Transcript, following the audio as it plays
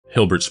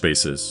Hilbert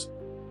Spaces.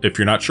 If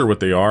you're not sure what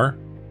they are,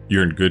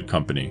 you're in good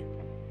company.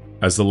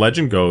 As the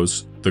legend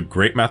goes, the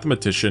great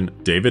mathematician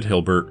David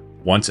Hilbert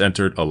once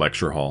entered a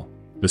lecture hall.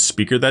 The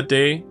speaker that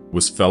day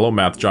was fellow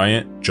math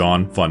giant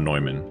John von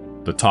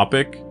Neumann. The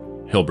topic?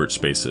 Hilbert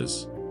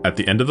Spaces. At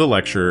the end of the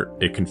lecture,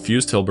 a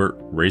confused Hilbert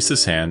raised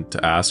his hand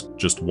to ask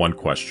just one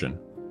question.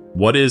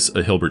 What is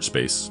a Hilbert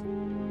space?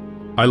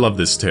 I love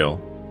this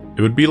tale.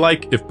 It would be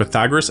like if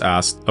Pythagoras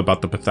asked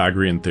about the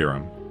Pythagorean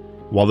theorem.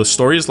 While the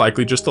story is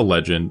likely just a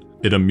legend,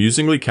 it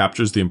amusingly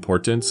captures the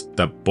importance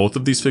that both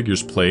of these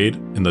figures played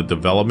in the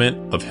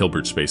development of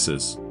Hilbert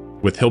spaces,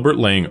 with Hilbert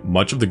laying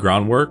much of the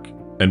groundwork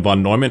and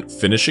von Neumann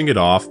finishing it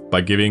off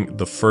by giving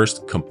the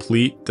first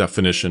complete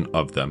definition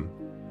of them.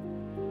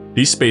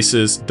 These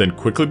spaces then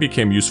quickly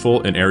became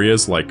useful in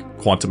areas like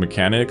quantum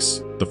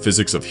mechanics, the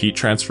physics of heat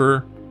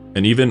transfer,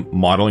 and even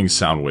modeling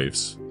sound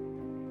waves.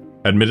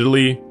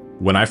 Admittedly,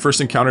 when I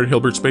first encountered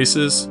Hilbert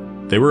spaces,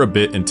 they were a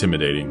bit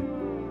intimidating.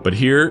 But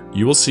here,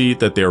 you will see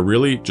that they are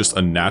really just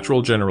a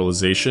natural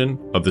generalization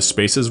of the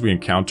spaces we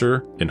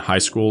encounter in high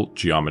school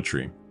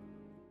geometry.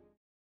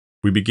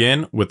 We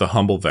begin with a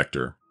humble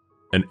vector,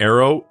 an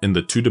arrow in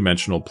the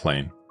two-dimensional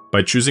plane.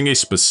 By choosing a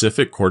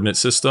specific coordinate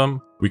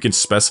system, we can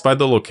specify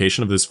the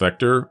location of this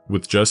vector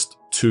with just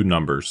two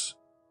numbers.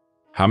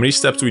 How many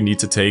steps we need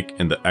to take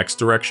in the x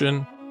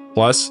direction,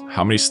 plus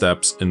how many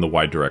steps in the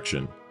y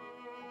direction.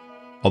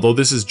 Although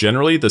this is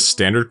generally the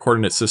standard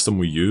coordinate system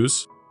we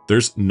use,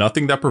 there's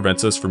nothing that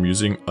prevents us from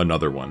using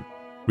another one.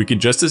 We can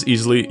just as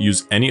easily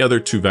use any other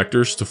two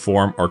vectors to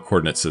form our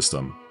coordinate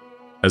system,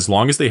 as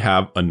long as they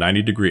have a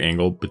 90-degree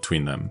angle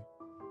between them.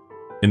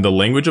 In the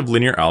language of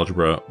linear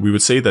algebra, we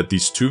would say that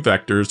these two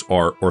vectors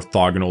are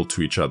orthogonal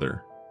to each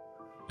other.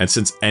 And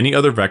since any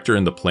other vector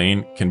in the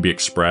plane can be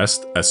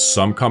expressed as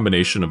some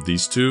combination of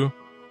these two,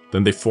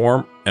 then they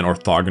form an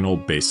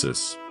orthogonal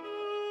basis.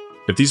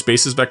 If these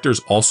basis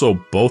vectors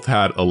also both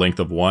had a length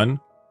of 1,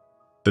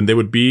 then they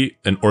would be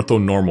an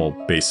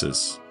orthonormal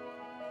basis.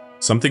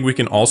 Something we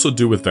can also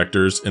do with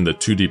vectors in the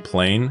 2D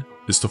plane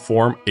is to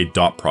form a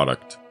dot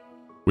product,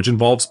 which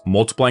involves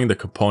multiplying the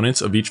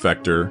components of each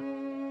vector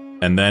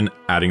and then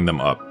adding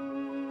them up.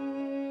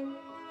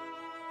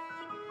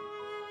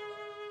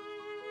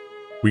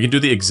 We can do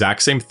the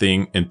exact same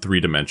thing in 3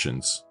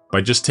 dimensions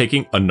by just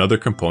taking another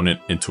component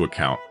into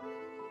account.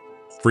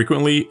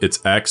 Frequently,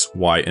 it's x,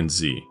 y, and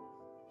z.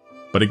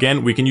 But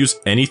again, we can use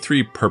any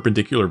 3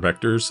 perpendicular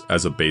vectors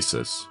as a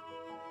basis.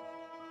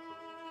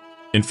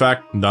 In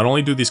fact, not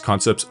only do these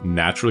concepts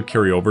naturally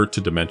carry over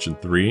to dimension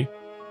 3,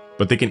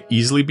 but they can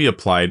easily be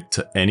applied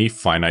to any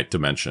finite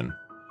dimension.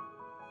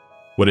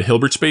 What a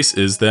Hilbert space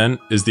is then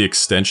is the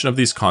extension of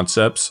these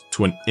concepts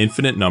to an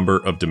infinite number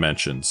of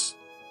dimensions.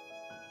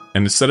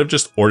 And instead of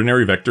just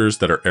ordinary vectors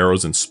that are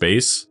arrows in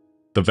space,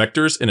 the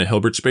vectors in a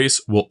Hilbert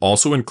space will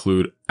also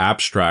include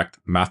abstract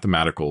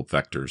mathematical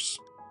vectors.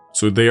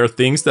 So they are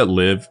things that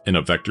live in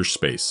a vector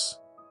space,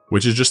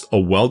 which is just a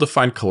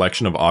well-defined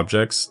collection of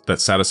objects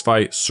that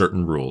satisfy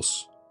certain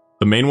rules.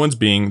 The main ones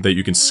being that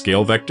you can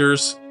scale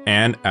vectors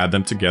and add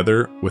them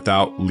together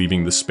without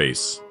leaving the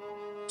space.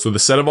 So the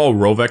set of all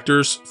row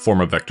vectors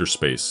form a vector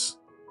space,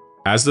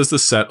 as does the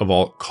set of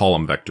all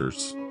column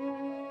vectors.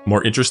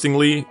 More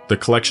interestingly, the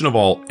collection of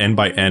all n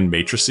by n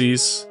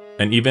matrices,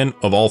 and even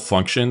of all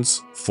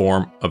functions,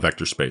 form a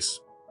vector space.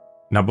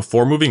 Now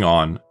before moving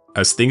on,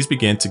 as things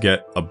begin to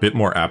get a bit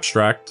more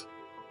abstract,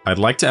 I'd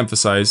like to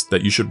emphasize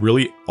that you should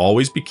really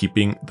always be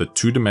keeping the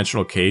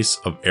two-dimensional case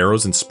of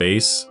arrows in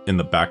space in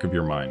the back of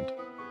your mind.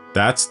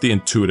 That's the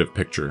intuitive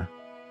picture.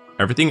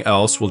 Everything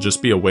else will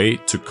just be a way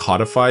to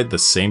codify the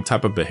same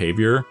type of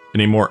behavior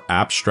in a more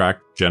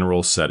abstract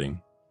general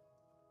setting.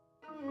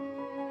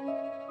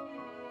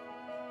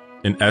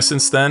 In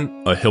essence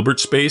then, a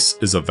Hilbert space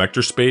is a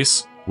vector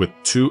space with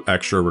 2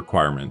 extra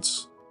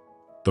requirements.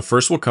 The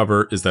first we'll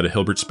cover is that a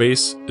Hilbert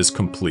space is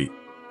complete.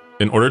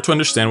 In order to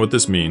understand what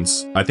this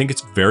means, I think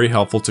it's very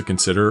helpful to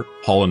consider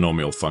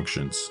polynomial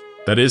functions.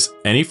 That is,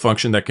 any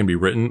function that can be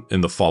written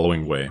in the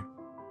following way.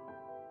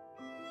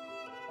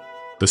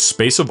 The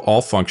space of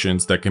all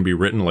functions that can be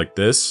written like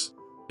this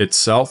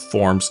itself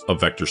forms a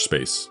vector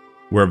space,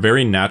 where a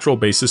very natural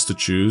basis to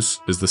choose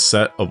is the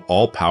set of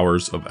all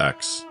powers of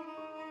x.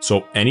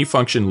 So any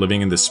function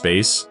living in this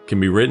space can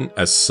be written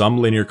as some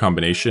linear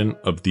combination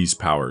of these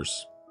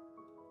powers.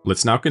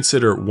 Let's now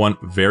consider one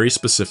very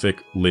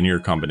specific linear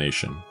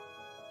combination.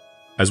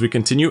 As we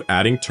continue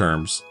adding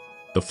terms,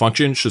 the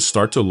function should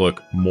start to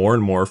look more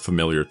and more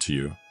familiar to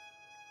you.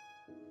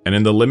 And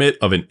in the limit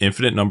of an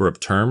infinite number of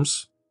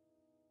terms,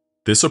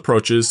 this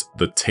approaches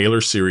the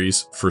Taylor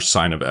series for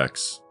sine of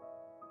x.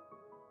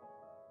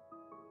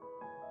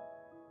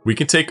 We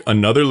can take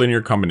another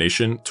linear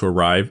combination to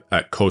arrive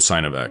at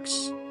cosine of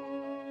x,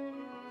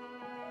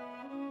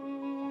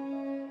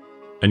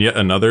 and yet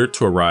another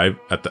to arrive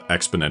at the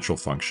exponential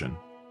function.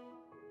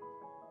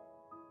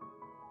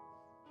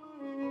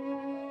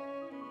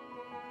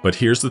 But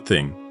here's the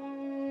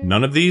thing,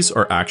 none of these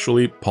are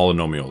actually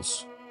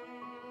polynomials.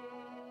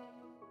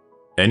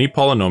 Any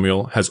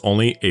polynomial has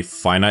only a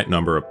finite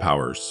number of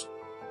powers.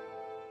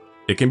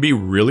 It can be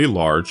really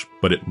large,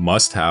 but it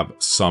must have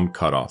some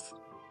cutoff.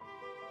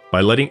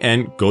 By letting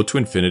n go to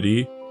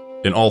infinity,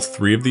 in all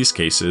three of these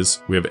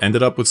cases, we have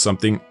ended up with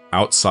something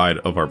outside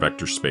of our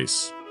vector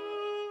space.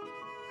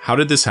 How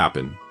did this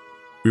happen?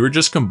 We were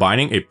just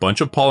combining a bunch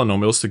of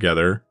polynomials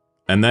together,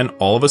 and then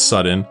all of a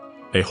sudden,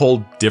 a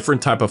whole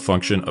different type of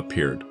function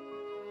appeared.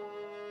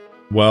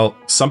 Well,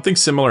 something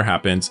similar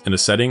happens in a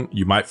setting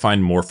you might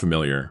find more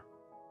familiar.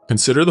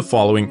 Consider the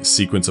following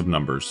sequence of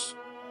numbers.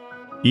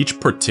 Each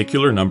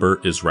particular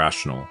number is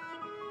rational,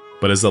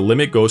 but as the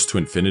limit goes to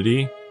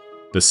infinity,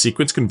 the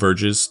sequence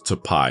converges to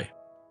pi,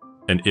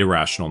 an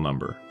irrational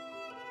number.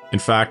 In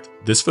fact,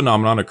 this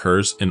phenomenon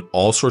occurs in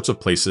all sorts of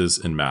places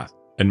in math,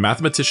 and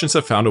mathematicians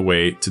have found a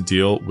way to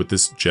deal with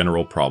this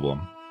general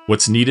problem.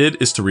 What's needed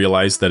is to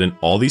realize that in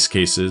all these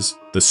cases,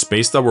 the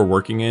space that we're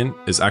working in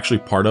is actually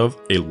part of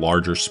a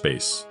larger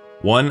space,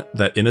 one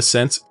that in a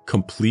sense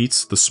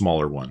completes the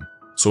smaller one.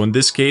 So in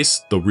this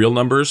case, the real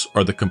numbers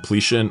are the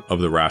completion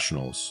of the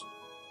rationals.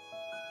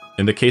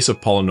 In the case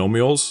of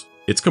polynomials,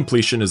 its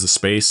completion is the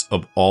space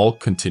of all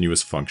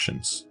continuous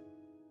functions.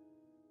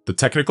 The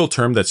technical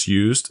term that's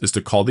used is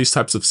to call these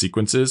types of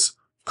sequences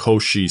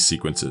Cauchy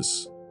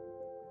sequences.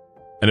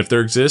 And if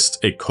there exists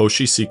a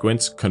Cauchy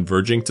sequence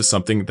converging to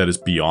something that is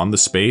beyond the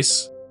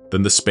space,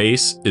 then the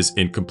space is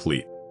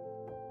incomplete.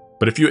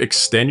 But if you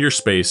extend your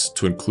space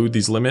to include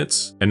these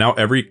limits, and now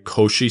every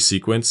Cauchy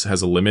sequence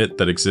has a limit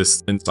that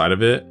exists inside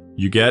of it,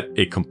 you get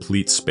a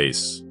complete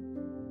space.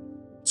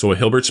 So a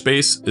Hilbert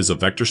space is a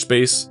vector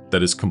space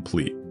that is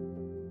complete.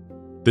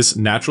 This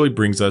naturally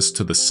brings us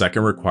to the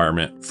second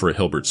requirement for a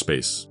Hilbert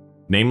space,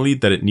 namely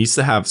that it needs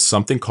to have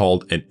something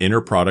called an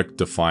inner product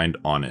defined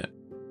on it.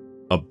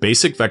 A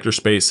basic vector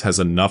space has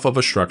enough of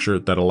a structure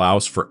that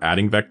allows for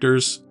adding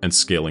vectors and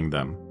scaling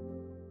them.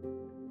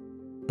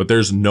 But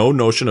there's no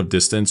notion of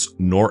distance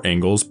nor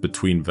angles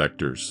between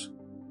vectors.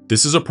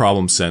 This is a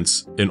problem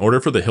since, in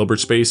order for the Hilbert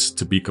space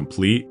to be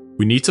complete,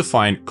 we need to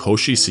find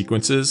Cauchy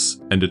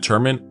sequences and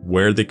determine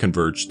where they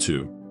converge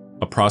to,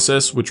 a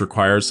process which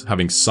requires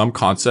having some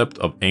concept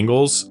of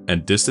angles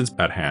and distance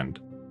at hand.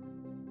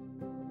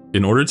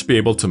 In order to be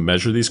able to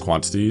measure these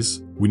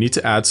quantities, we need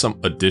to add some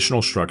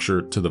additional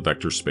structure to the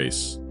vector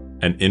space,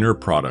 an inner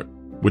product,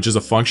 which is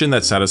a function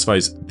that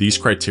satisfies these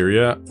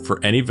criteria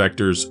for any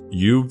vectors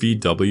u, v,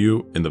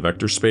 w in the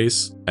vector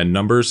space and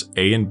numbers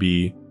a and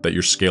b that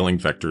you're scaling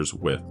vectors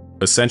with.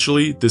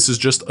 Essentially, this is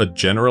just a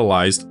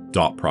generalized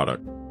dot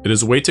product. It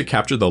is a way to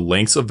capture the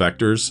lengths of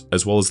vectors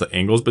as well as the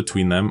angles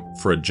between them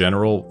for a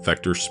general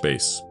vector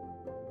space.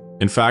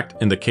 In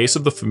fact, in the case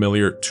of the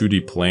familiar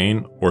 2D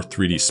plane or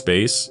 3D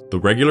space, the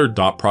regular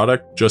dot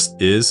product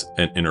just is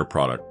an inner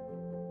product.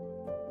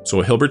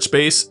 So a Hilbert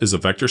space is a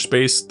vector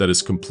space that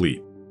is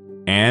complete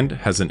and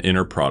has an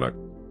inner product.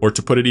 Or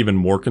to put it even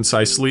more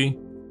concisely,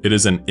 it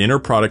is an inner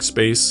product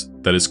space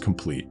that is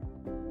complete.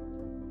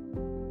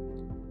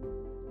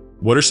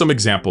 What are some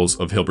examples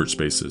of Hilbert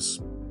spaces?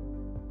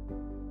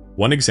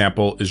 One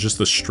example is just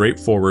the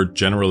straightforward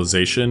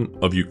generalization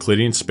of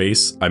Euclidean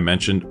space I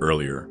mentioned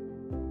earlier.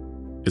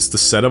 It's the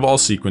set of all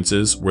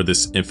sequences where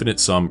this infinite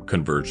sum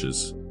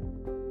converges.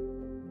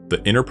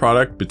 The inner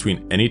product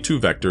between any two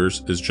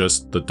vectors is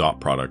just the dot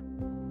product,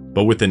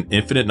 but with an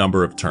infinite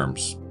number of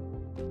terms.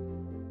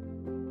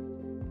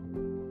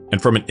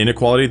 And from an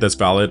inequality that's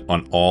valid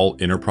on all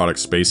inner product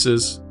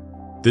spaces,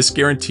 this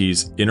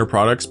guarantees inner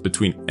products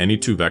between any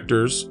two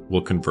vectors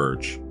will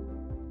converge.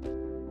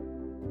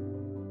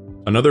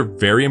 Another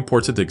very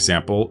important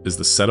example is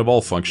the set of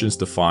all functions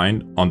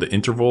defined on the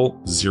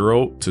interval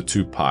 0 to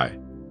 2 pi,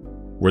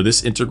 where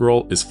this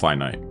integral is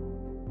finite.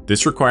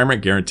 This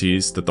requirement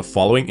guarantees that the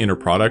following inner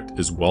product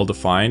is well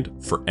defined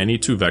for any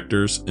two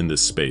vectors in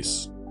this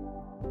space.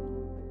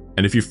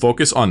 And if you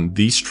focus on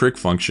these trig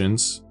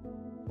functions,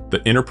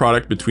 the inner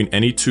product between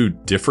any two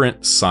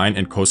different sine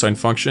and cosine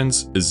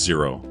functions is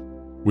 0,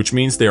 which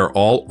means they are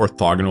all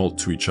orthogonal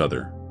to each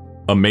other.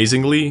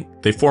 Amazingly,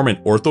 they form an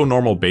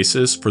orthonormal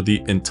basis for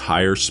the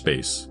entire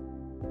space.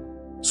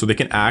 So they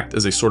can act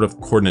as a sort of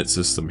coordinate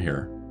system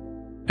here.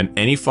 And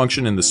any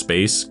function in the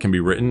space can be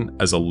written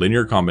as a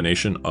linear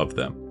combination of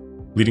them,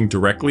 leading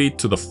directly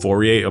to the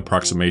Fourier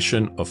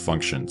approximation of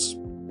functions.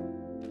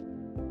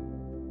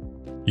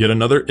 Yet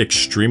another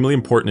extremely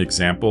important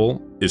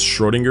example is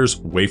Schrödinger's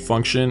wave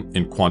function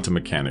in quantum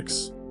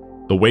mechanics.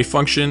 The wave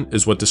function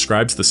is what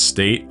describes the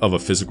state of a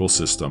physical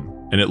system,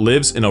 and it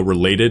lives in a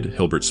related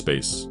Hilbert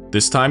space,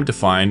 this time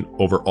defined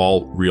over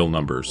all real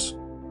numbers.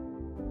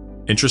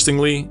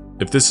 Interestingly,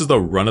 if this is the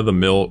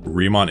run-of-the-mill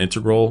Riemann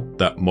integral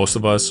that most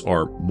of us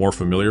are more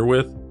familiar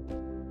with,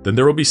 then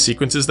there will be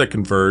sequences that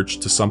converge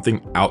to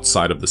something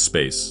outside of the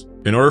space.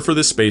 In order for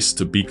this space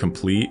to be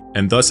complete,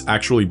 and thus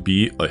actually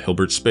be a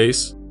Hilbert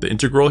space, the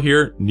integral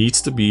here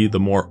needs to be the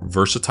more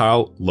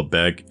versatile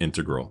Lebesgue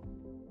integral.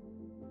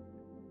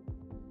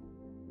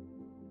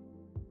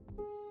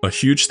 A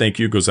huge thank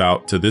you goes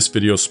out to this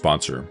video's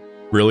sponsor,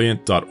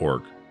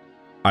 Brilliant.org.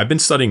 I've been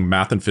studying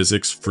math and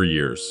physics for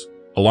years.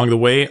 Along the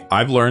way,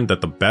 I've learned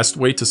that the best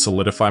way to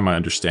solidify my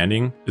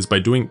understanding is by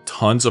doing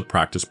tons of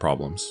practice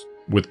problems.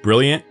 With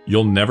Brilliant,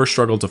 you'll never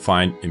struggle to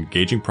find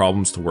engaging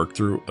problems to work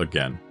through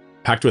again.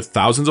 Packed with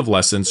thousands of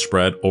lessons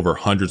spread over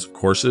hundreds of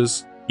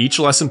courses, each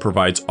lesson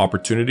provides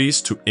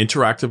opportunities to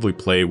interactively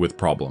play with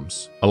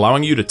problems,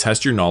 allowing you to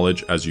test your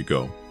knowledge as you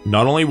go.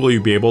 Not only will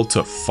you be able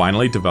to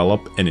finally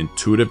develop an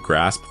intuitive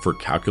grasp for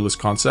calculus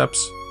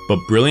concepts, but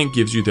Brilliant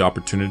gives you the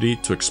opportunity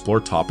to explore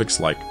topics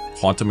like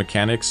quantum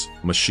mechanics,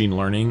 machine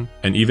learning,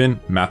 and even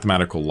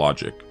mathematical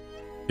logic.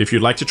 If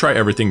you'd like to try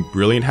everything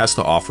Brilliant has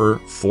to offer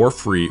for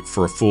free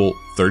for a full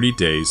 30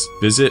 days,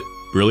 visit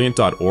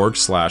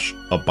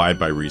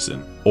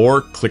brilliant.org/abidebyreason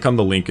or click on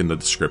the link in the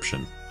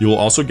description. You will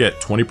also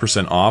get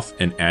 20% off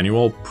an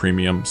annual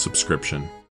premium subscription.